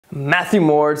Matthew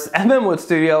Moore's Wood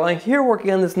Studio, and here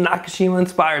working on this Nakashima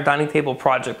inspired dining table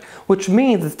project, which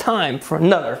means it's time for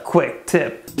another quick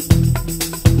tip.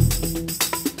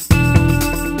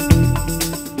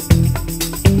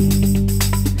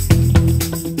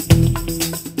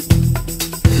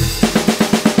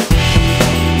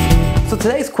 So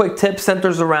today's quick tip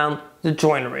centers around the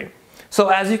joinery. So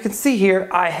as you can see here,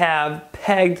 I have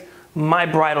pegged my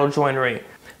bridal joinery.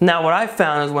 Now what I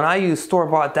found is when I use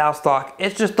store-bought dowel stock,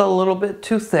 it's just a little bit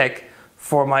too thick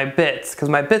for my bits because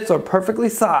my bits are perfectly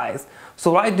sized. So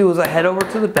what I do is I head over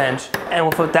to the bench and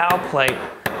with a dowel plate,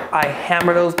 I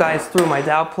hammer those guys through my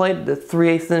dowel plate, the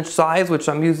 3/8 inch size, which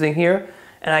I'm using here,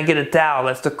 and I get a dowel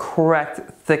that's the correct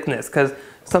thickness because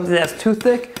something that's too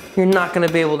thick, you're not going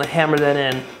to be able to hammer that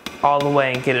in all the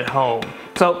way and get it home.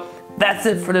 So that's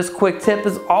it for this quick tip.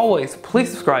 As always,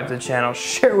 please subscribe to the channel,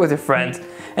 share it with your friends,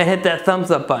 and hit that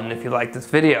thumbs up button if you like this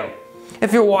video.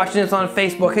 If you're watching this on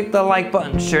Facebook, hit the like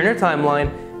button, share in your timeline,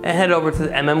 and head over to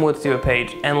the Wood Studio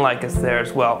page and like us there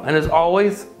as well. And as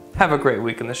always, have a great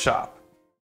week in the shop.